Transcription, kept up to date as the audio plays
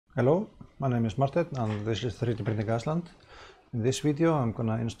Hello, my name is Martin and this is 3D Printing Iceland. In this video I'm going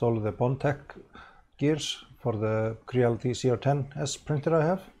to install the Bondtech gears for the Creality CR-10S printer I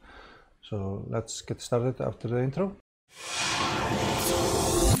have. So let's get started after the intro.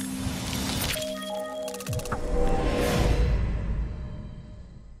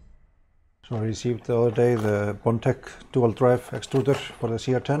 So I received the other day the Bondtech dual drive extruder for the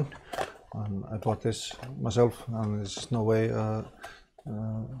CR-10 and I bought this myself, and there's no way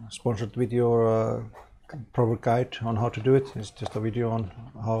sponsored video or a proper guide on how to do it. It's just a video on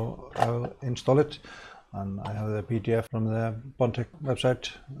how I'll install it, and I have the PDF from the Bondtech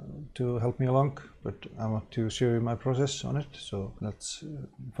website to help me along, but I want to show you my process on it. So let's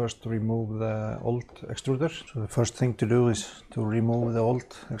first remove the old extruder. So the first thing to do is to remove the old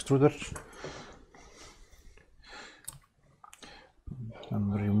extruder.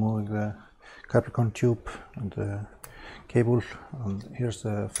 I'm removing the Capricorn tube and the cable, and here's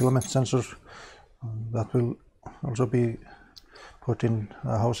the filament sensor, and that will also be put in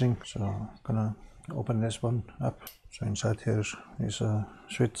a housing. So I'm gonna open this one up. So inside here is a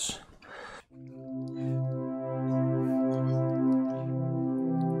switch.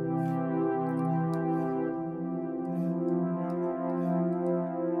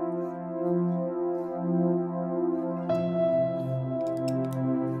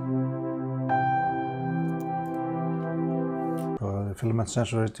 The filament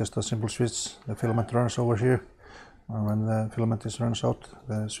sensor is just a simple switch. The filament runs over here, and when the filament runs out,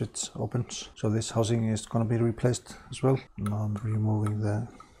 the switch opens. So this housing is going to be replaced as well. Now I'm removing the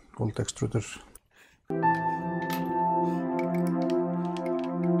old extruder.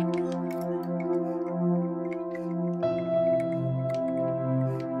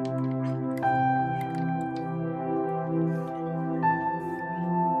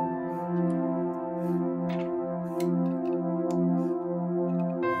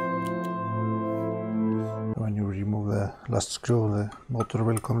 When you remove the last screw, the motor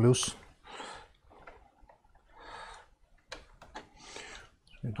will come loose.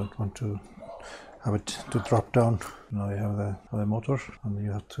 So you don't want to have it to drop down. Now you have the motor, and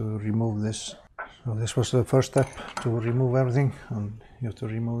you have to remove this. So this was the first step, to remove everything, and you have to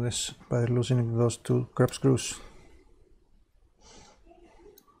remove this by loosening those two grab screws.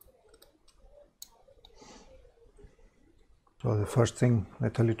 So the first thing they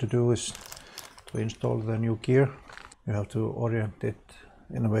tell you to do is to install the new gear. You have to orient it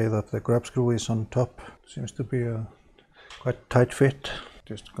in a way that the grab screw is on top. Seems to be a quite tight fit.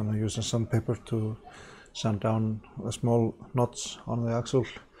 Just gonna use a sandpaper to sand down the small knots on the axle.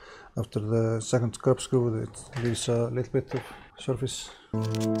 After the second grab screw, it leaves a little bit of surface.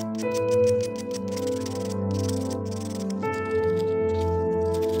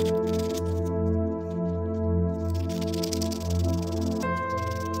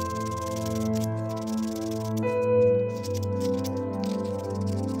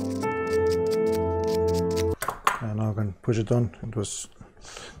 Now I can push it on. It was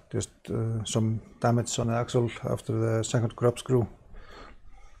just some damage on the axle after the second grab screw.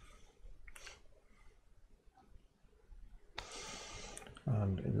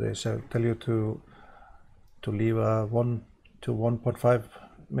 And they tell you to leave a 1 to 1.5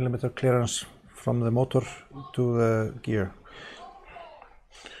 millimeter clearance from the motor to the gear.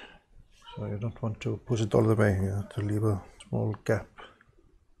 So you don't want to push it all the way, you have to leave a small gap.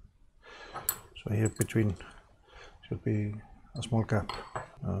 So here between should be a small gap.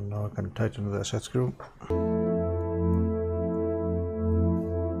 And now I can tighten the set screw. So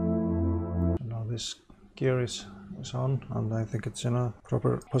now this gear is on, and I think it's in a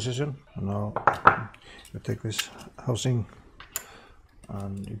proper position. And now you take this housing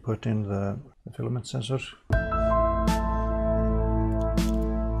and you put in the filament sensor.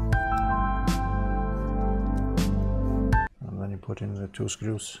 And then you put in the two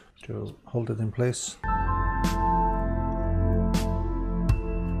screws to hold it in place.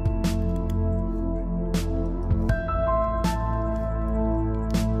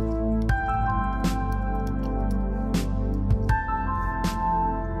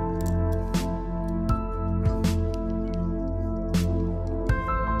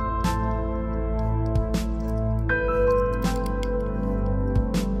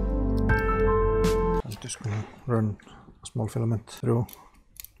 Just going to run a small filament through.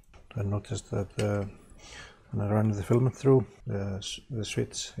 I noticed that when I run the filament through, the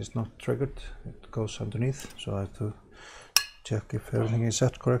switch is not triggered, it goes underneath, so I have to check if everything is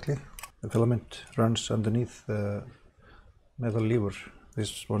set correctly. The filament runs underneath the metal lever.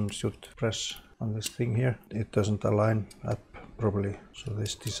 This one should press on this thing here. It doesn't align up properly, so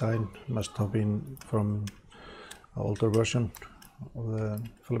this design must have been from an older version of the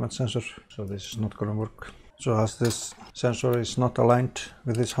filament sensor, so this is not going to work. So as this sensor is not aligned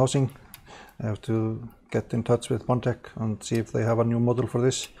with this housing, I have to get in touch with Bondtech and see if they have a new model for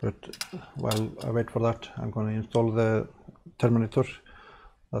this. But while I wait for that, I'm going to install the terminator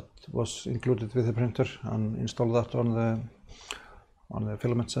that was included with the printer and install that on the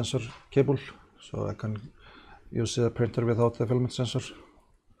filament sensor cable, so I can use the printer without the filament sensor.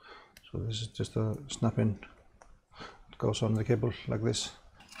 So this is just a snap-in. It goes on the cable like this.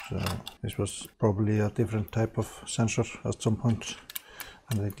 So this was probably a different type of sensor at some point,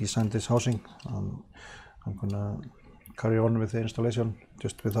 and they designed this housing, and I'm gonna carry on with the installation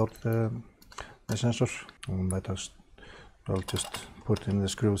just without the sensor. I might as well just put in the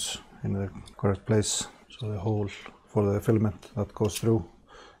screws in the correct place. So the hole for the filament that goes through,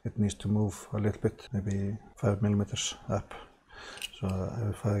 it needs to move a little bit, maybe 5 millimeters up. So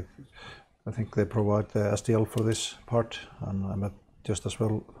I think they provide the STL for this part, and I might just as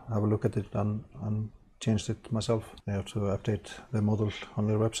well have a look at it and change it myself. They have to update the model on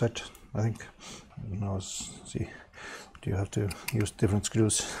their website, I think. Now see, you have to use different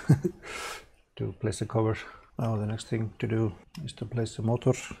screws to place the cover. Now the next thing to do is to place the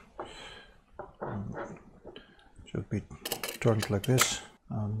motor. Should be turned like this,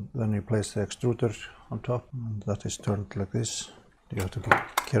 and then you place the extruder on top, and that is turned like this. You have to be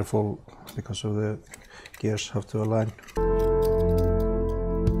careful because of the gears have to align.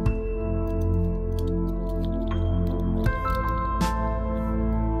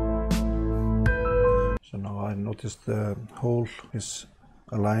 So now I noticed the hole is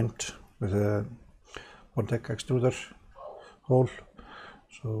aligned with the Bondtech Extruder hole.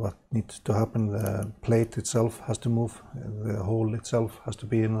 So what needs to happen, the plate itself has to move, the hole itself has to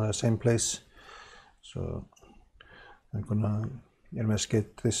be in the same place. So I'm gonna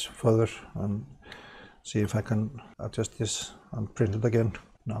investigate this further and see if I can adjust this and print it again.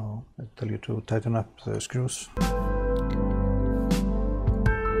 Now I tell you to tighten up the screws.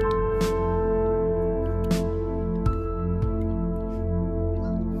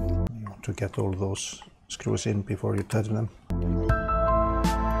 You want to get all those screws in before you tighten them.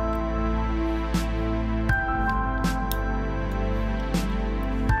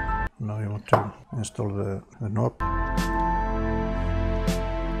 Now you want to install the knob.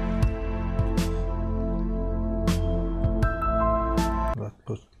 That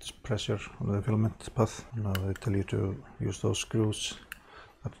puts pressure on the filament path. Now they tell you to use those screws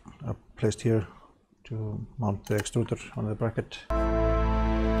that are placed here to mount the extruder on the bracket.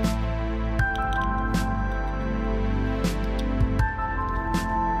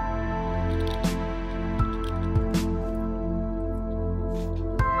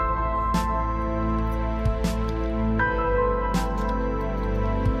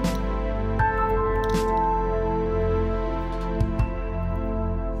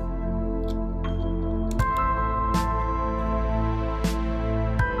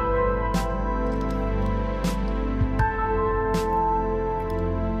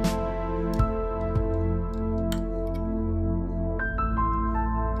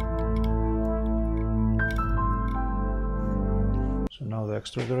 Now the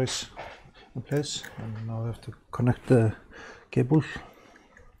extruder is in place, and now I have to connect the cable.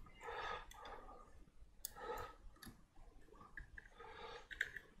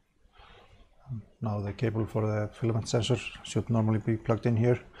 Now the cable for the filament sensor should normally be plugged in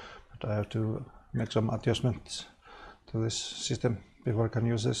here, but I have to make some adjustments to this system before I can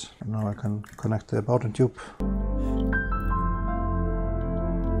use this. And now I can connect the Bowden tube.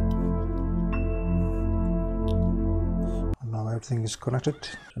 Everything is connected.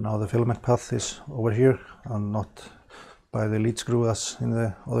 So now the filament path is over here and not by the lead screw as in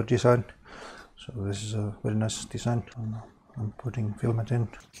the other design. So this is a very nice design. And I'm putting filament in.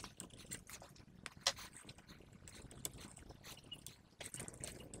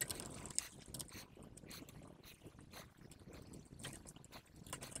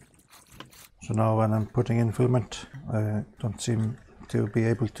 So now when I'm putting in filament, I don't seem to be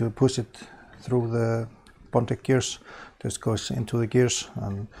able to push it through the Bondtech gears. This goes into the gears,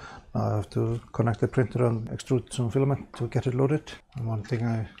 and now I have to connect the printer and extrude some filament to get it loaded. And one thing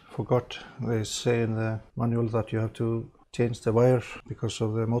I forgot, they say in the manual that you have to change the wire because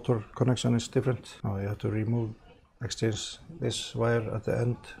of the motor connection is different. Now you have to exchange this wire at the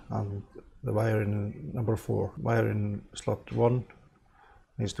end and the wire in number 4. Wire in slot 1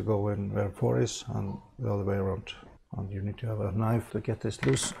 needs to go in where 4 is, and the other way around. And you need to have a knife to get this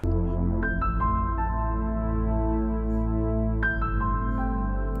loose.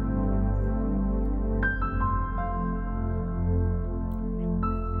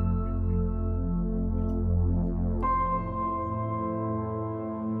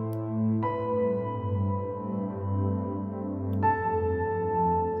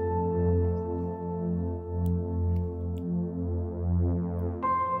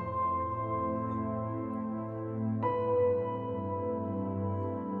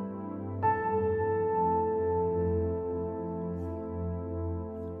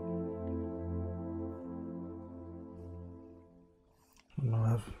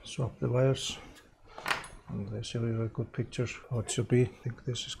 swap the wires, and they show you a good picture how it should be. I think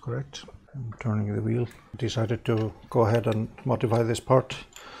this is correct. I'm turning the wheel. Decided to go ahead and modify this part,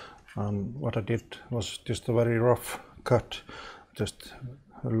 and what I did was just a very rough cut. Just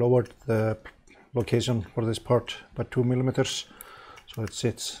lowered the location for this part by 2 millimeters, so it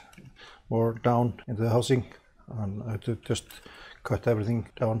sits more down into the housing, and I had to just cut everything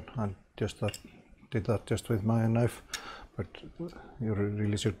down, and just did that just with my knife. But you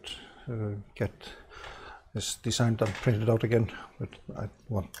really should get this designed and printed out again, but I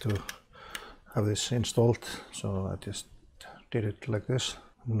want to have this installed, so I just did it like this.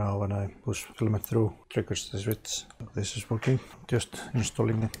 Now when I push filament through, triggers the switch. This is working. Just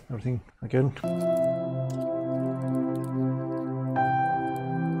installing everything again.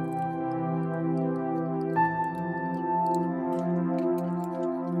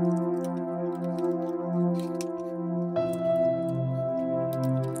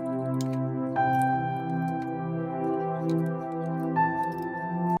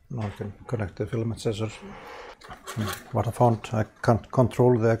 Now I can connect the filament sensor. What I found, I can't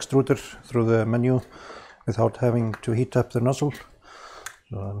control the extruder through the menu without having to heat up the nozzle.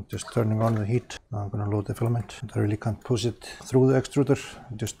 So I'm just turning on the heat. Now I'm going to load the filament. I really can't push it through the extruder,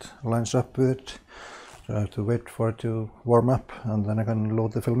 it just lines up with it. So I have to wait for it to warm up, and then I can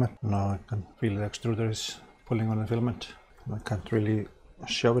load the filament. Now I can feel the extruder is pulling on the filament. I can't really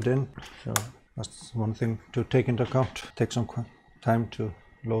shove it in, so that's one thing to take into account. It takes some time to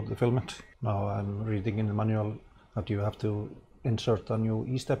load the filament. Now I'm reading in the manual that you have to insert a new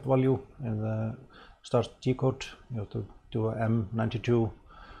E-step value in the start G-code. You have to do a M92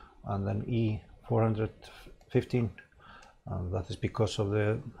 and then E415, and that is because of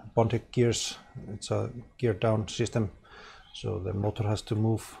the Bondtech gears. It's a gear down system, so the motor has to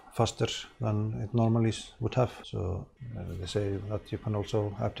move faster than it normally would have. So they say that you can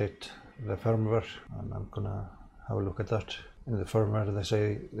also update the firmware, and I'm gonna have a look at that. In the firmware they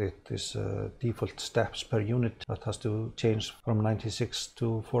say it is default steps per unit that has to change from 96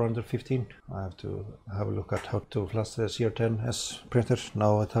 to 415. I have to have a look at how to flash the CR-10S printer.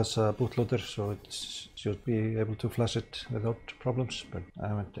 Now it has a bootloader, so it should be able to flash it without problems, but I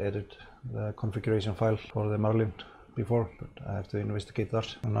haven't edited the configuration file for the Marlin before, but I have to investigate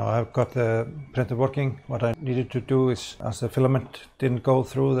that. And now I've got the printer working. What I needed to do is, as the filament didn't go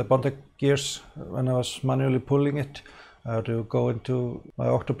through the Bondtech gears when I was manually pulling it, I had to go into my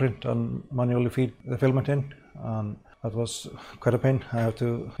Octoprint and manually feed the filament in, and that was quite a pain. I have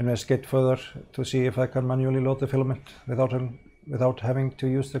to investigate further to see if I can manually load the filament without having to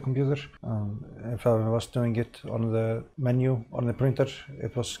use the computer. If I was doing it on the menu on the printer,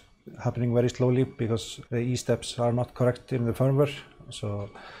 it was happening very slowly because the E-steps are not correct in the firmware. So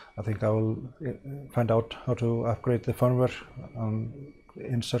I think I will find out how to upgrade the firmware and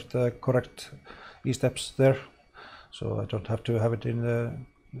insert the correct E-steps there, so I don't have to have it in the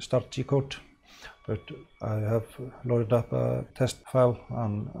start G-code. But I have loaded up a test file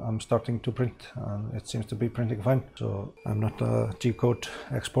and I'm starting to print, and it seems to be printing fine. So I'm not a G-code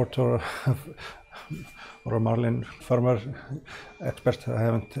expert or a Marlin firmware expert. I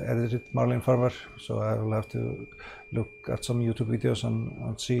haven't edited Marlin firmware, so I will have to look at some YouTube videos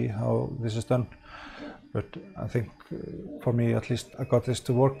and see how this is done. But I think for me at least I got this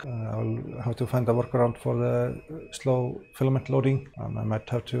to work. I will have to find a workaround for the slow filament loading, and I might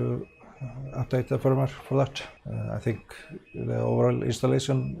have to update the firmware for that. I think the overall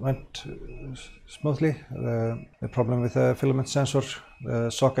installation went smoothly. The problem with the filament sensor, the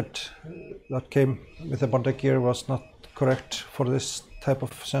socket that came with the Bondtech gear was not correct for this type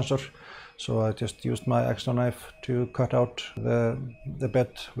of sensor. So I just used my X-Acto knife to cut out the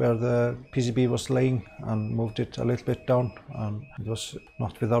bed where the PCB was laying and moved it a little bit down, and it was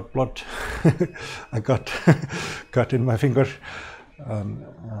not without blood. I got cut in my finger.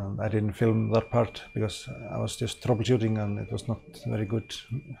 And I didn't film that part because I was just troubleshooting and it was not very good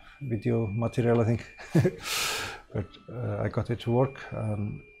video material, I think. But I got it to work,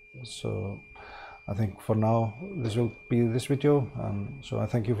 so I think for now this will be this video, so I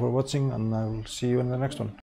thank you for watching, and I will see you in the next one.